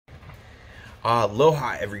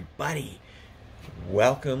Aloha, everybody.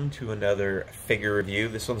 Welcome to another figure review.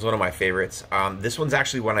 This one's one of my favorites. This one's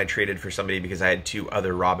actually one I traded for somebody because I had two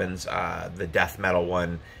other Robins. The death metal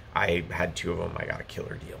one, I had two of them. I got a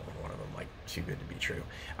killer deal on one of them, like too good to be true.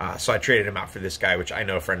 So I traded him out for this guy, which I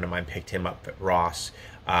know a friend of mine picked him up at Ross.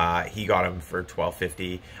 He got him for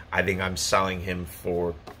 $12.50. I think I'm selling him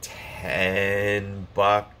for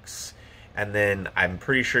 $10. And then I'm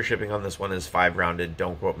pretty sure shipping on this one is 5 rounded.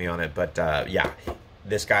 Don't quote me on it. But yeah,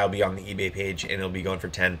 this guy will be on the eBay page and it'll be going for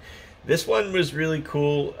 10. This one was really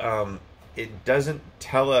cool. It doesn't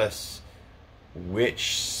tell us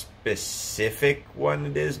which specific one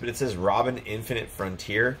it is, but it says Robin Infinite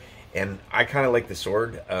Frontier. And I kind of like the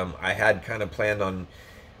sword. I had kind of planned on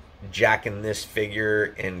jacking this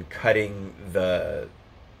figure and cutting the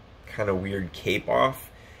kind of weird cape off.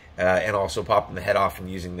 And also popping the head off and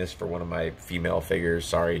using this for one of my female figures.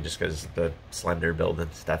 Sorry, just because the slender build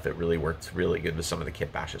and stuff, it really works really good with some of the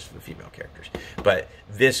kit bashes for the female characters. But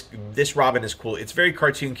this Robin is cool. It's very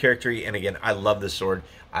cartoon character-y, and again, I love the sword,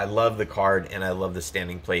 I love the card, and I love the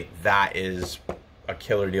standing plate. That is a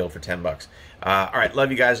killer deal for $10. All right,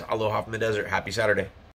 love you guys. Aloha from the desert. Happy Saturday.